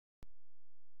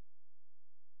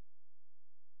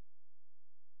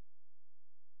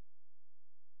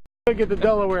Get the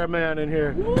Delaware man in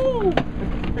here. Woo!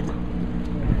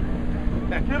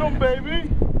 Get him, baby!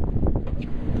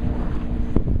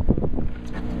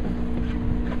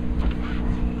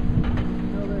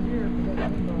 No, they're here.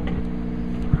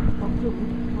 Come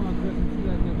on, Chris, and see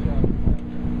that good shot.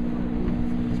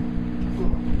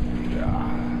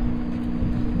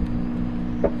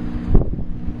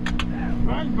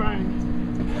 Bang, bang!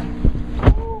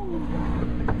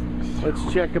 Let's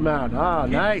check him out. Ah,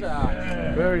 nice.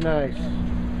 Very nice.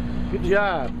 Good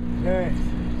job. Thanks.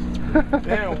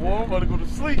 Damn, boy, I'm about to go to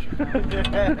sleep.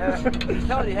 Just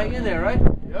tell you, hang in there, right?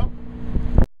 Yep.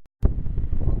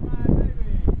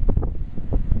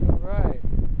 All right.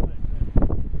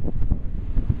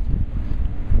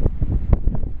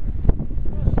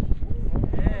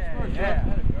 Yeah.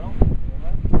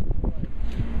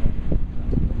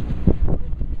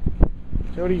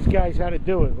 Show these guys how to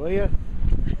do it, will you?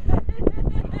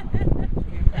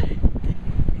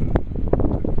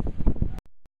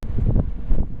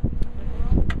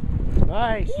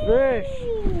 Nice fish.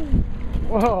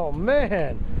 Whoa,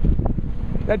 man.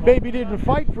 That baby didn't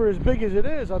fight for as big as it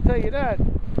is, I'll tell you that.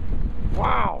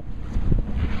 Wow.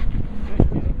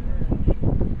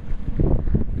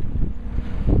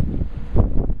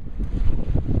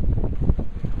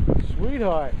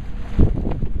 Sweetheart.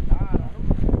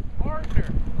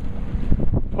 Partner.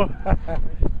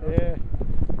 Yeah.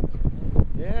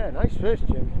 Yeah, nice fish,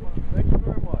 Jim. Thank you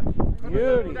very much.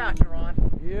 Beauty.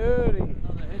 Beauty.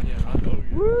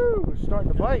 Woo, starting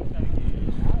to bite.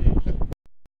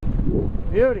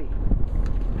 Beauty.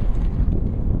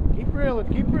 Keep reeling,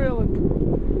 keep reeling.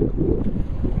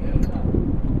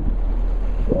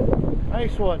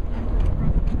 Nice one.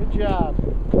 Good job.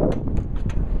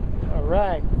 All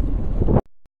right.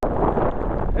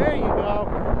 There you go.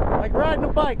 Like riding a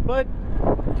bike, bud.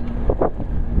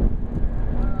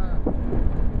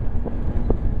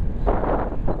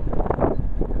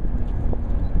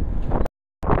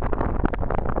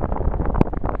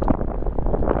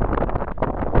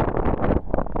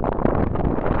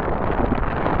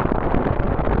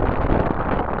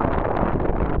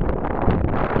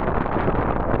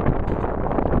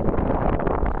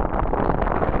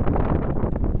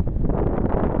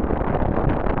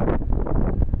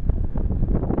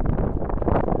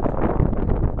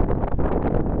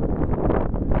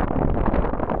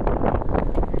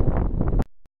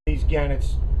 These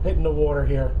gannets hitting the water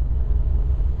here.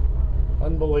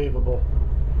 Unbelievable.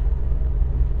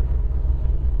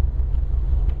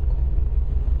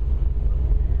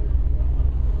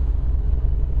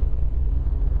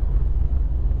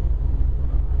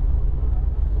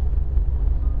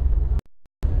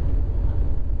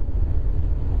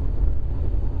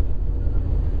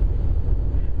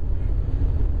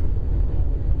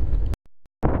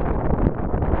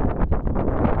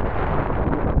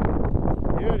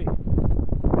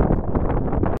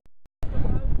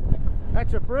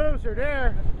 That's a bruiser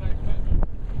there.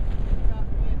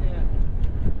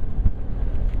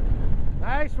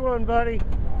 Nice one, buddy.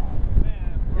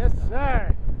 Yes,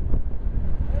 sir.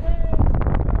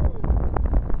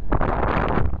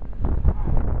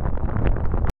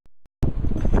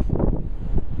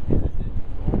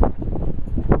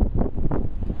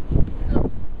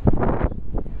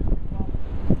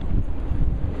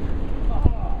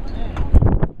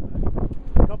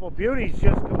 A couple beauties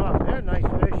just come up. They're nice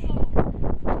fish.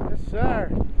 Yes, sir.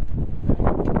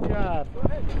 Good job.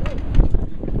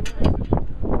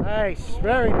 Nice,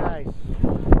 very nice.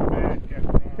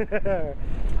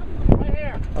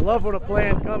 I love when a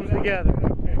plan comes together.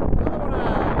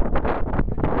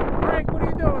 Frank, what are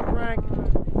you doing, Frank?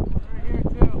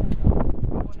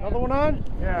 Another one on?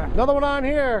 Yeah. Another one on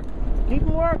here. Keep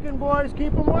them working, boys.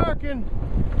 Keep them working.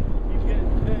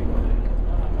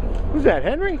 Who's that,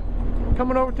 Henry?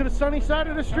 Coming over to the sunny side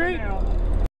of the street?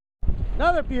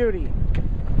 Another beauty.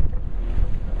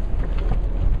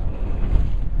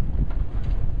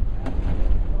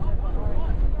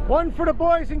 One for the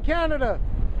boys in Canada.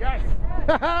 Yes.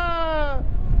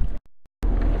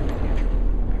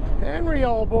 Henry,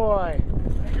 old boy.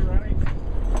 Thank you, Ronnie.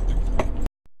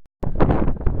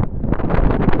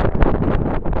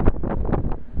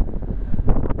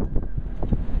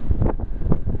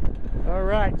 All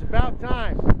right, it's about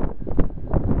time.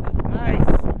 Nice.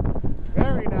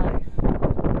 Very nice.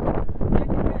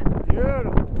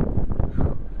 Beautiful.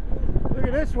 Look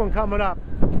at this one coming up.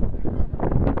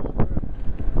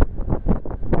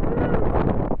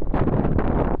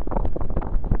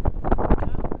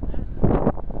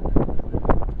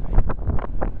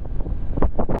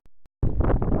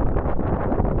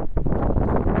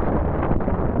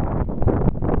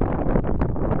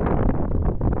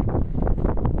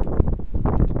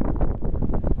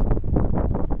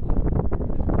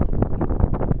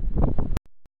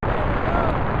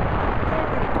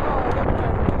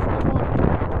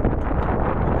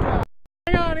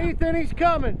 Ethan, he's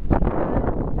coming.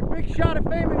 Your big shot of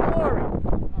fame and glory.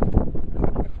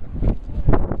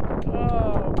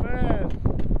 Oh, man.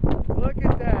 Look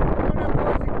at that. Look at them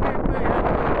boys in Camp May.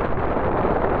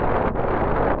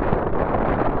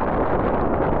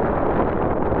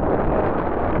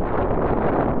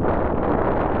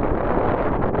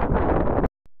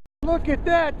 Look at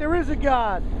that. There is a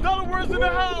God. Delaware's in the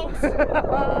house.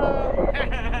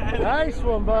 Nice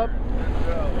one, bub.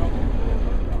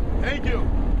 Thank you.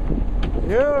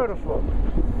 Beautiful.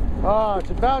 Oh, it's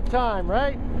about time,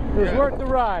 right? It was worth the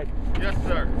ride. Yes,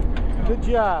 sir. Good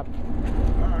job.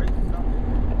 All right.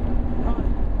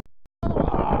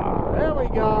 Oh, there we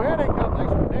go. Here they come. Nice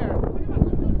one there.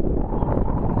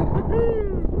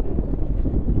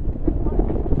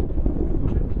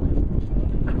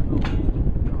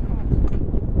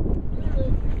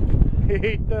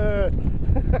 Ethan.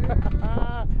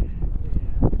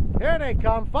 Here they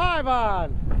come. 5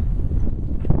 on.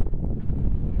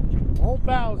 Old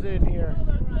Bow's in here.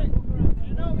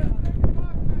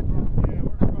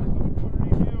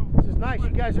 This is nice. You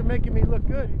guys are making me look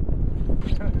good.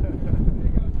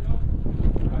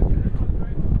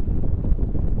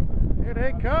 Here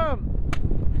they come.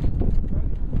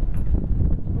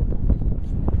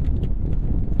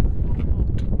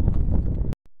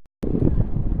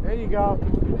 There you go.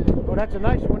 Oh, that's a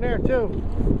nice one there too.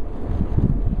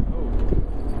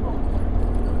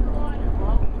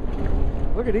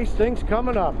 Look at these things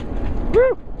coming up. Woo!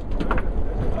 Oh,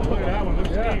 look at that one.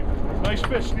 Look, Yeah. Steve. Nice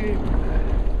fish, Steve. All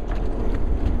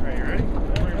right, you ready?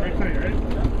 Right there, you ready?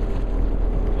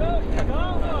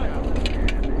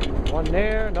 One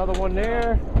there, another one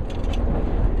there.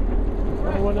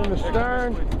 Another one in the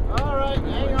stern. All right,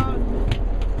 hang on.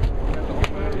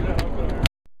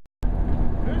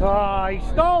 Oh, he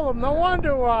stole them. No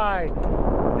wonder why. He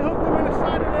hooked him in the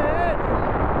side of the head.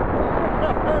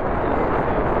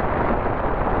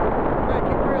 Yeah,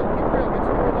 keep real. Get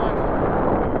some more lines.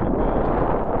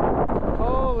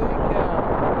 Holy cow.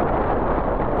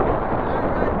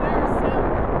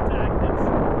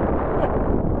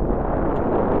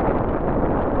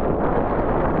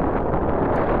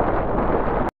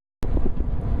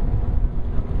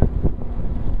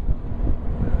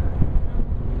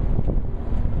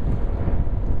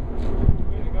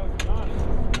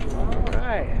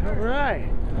 All right.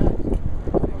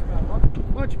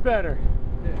 Much better.